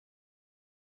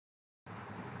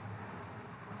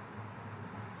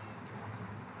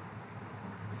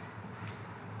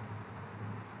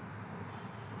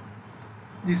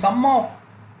The sum of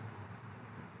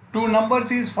two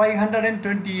numbers is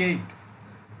 528.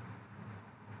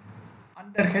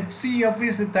 Under HCF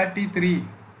is 33.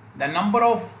 The number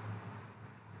of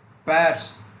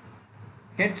pairs.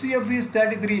 HCF is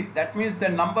 33. That means the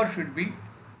number should be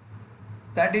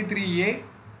 33A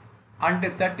and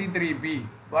 33B.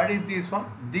 What is this one?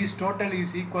 This total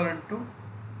is equivalent to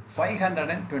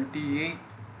 528.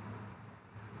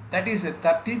 That is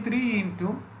 33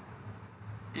 into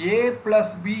A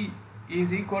plus B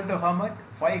is equal to how much?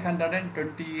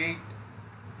 528.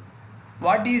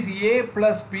 What is A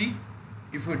plus B?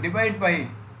 If you divide by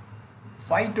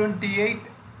 528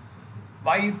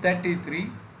 by 33,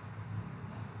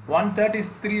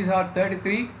 133 are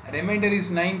 33, remainder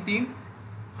is 19,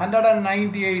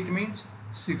 198 means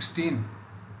 16.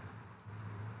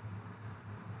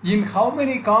 In how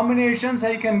many combinations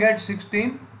I can get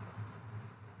 16?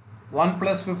 1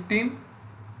 plus 15,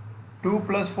 2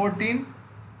 plus 14,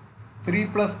 3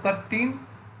 plus 13,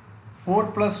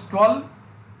 4 plus 12,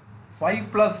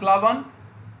 5 plus 11,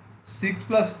 6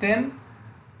 plus 10,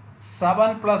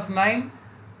 7 plus 9,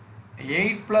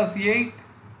 8 plus 8.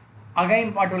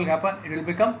 Again what will happen? It will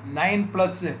become 9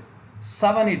 plus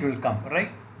 7 it will come, right?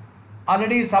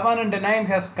 Already 7 and 9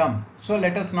 has come. So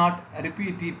let us not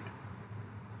repeat it.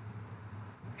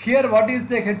 Here what is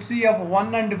the HCF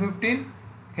 1 and 15?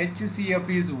 HCF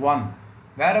is 1.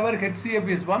 Wherever HCF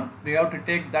is 1, we have to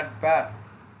take that pair.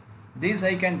 This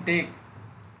I can take.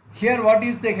 Here what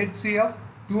is the HCF?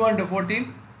 2 and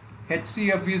 14?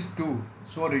 HCF is 2.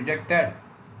 So rejected.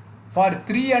 For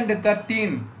 3 and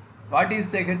 13, what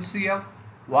is the HCF?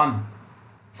 1.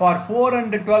 For 4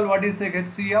 and 12, what is the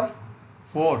HCF?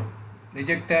 4.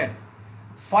 Rejected.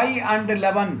 5 and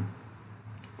 11,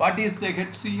 what is the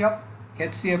HCF?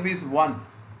 HCF is 1.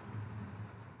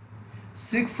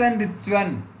 6 and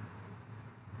 12,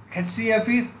 HCF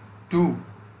is 2.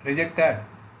 Rejected.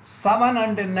 7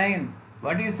 and 9,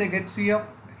 what is the HCF?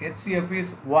 HCF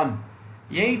is 1.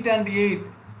 8 and 8,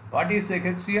 what is the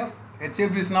HCF?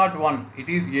 HCF is not 1, it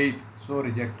is 8. So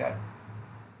rejected.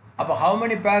 Now how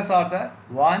many pairs are there?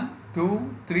 1,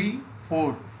 2, 3,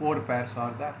 4. 4 pairs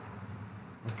are there.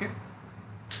 Okay.